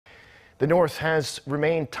The North has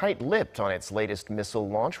remained tight-lipped on its latest missile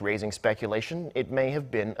launch, raising speculation it may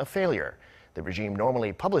have been a failure. The regime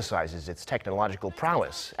normally publicizes its technological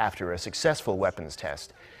prowess after a successful weapons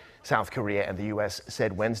test. South Korea and the U.S.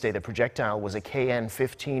 said Wednesday the projectile was a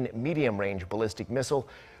KN-15 medium-range ballistic missile,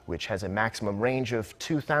 which has a maximum range of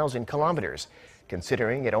 2,000 kilometers.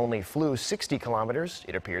 Considering it only flew 60 kilometers,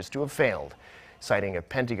 it appears to have failed. Citing a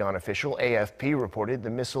Pentagon official, AFP reported the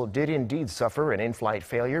missile did indeed suffer an in-flight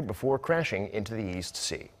failure before crashing into the East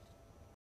Sea.